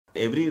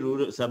Every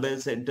rural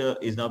sub-health center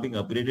is now being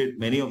upgraded.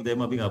 Many of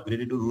them are being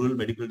upgraded to rural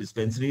medical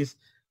dispensaries,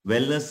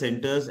 wellness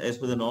centers. As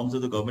per the norms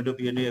of the government of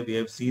India, we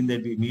have seen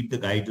that we meet the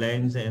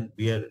guidelines and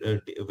we are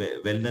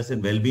wellness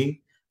and well-being.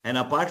 And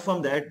apart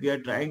from that, we are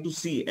trying to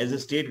see as a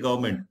state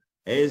government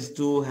is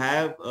to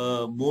have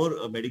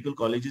more medical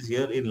colleges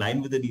here in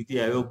line with the Niti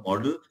Aayog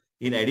model.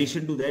 In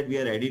addition to that, we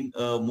are adding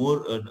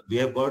more. We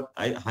have got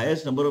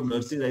highest number of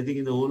nurses, I think,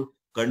 in the whole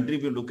country.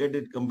 If you look at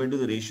it compared to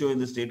the ratio in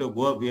the state of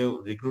Goa, we have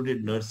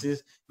recruited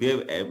nurses. We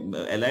have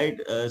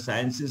allied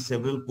sciences,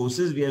 several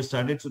courses we have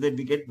started so that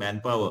we get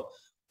manpower.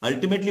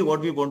 Ultimately,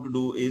 what we want to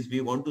do is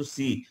we want to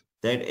see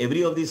that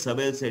every of these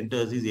sub-health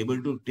centers is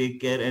able to take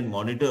care and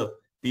monitor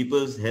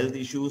people's health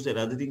issues and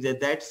other things at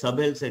that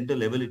sub-health center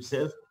level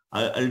itself.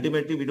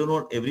 Ultimately, we don't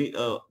want every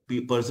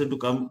person to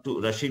come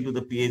to rushing to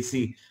the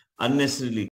PHC unnecessarily.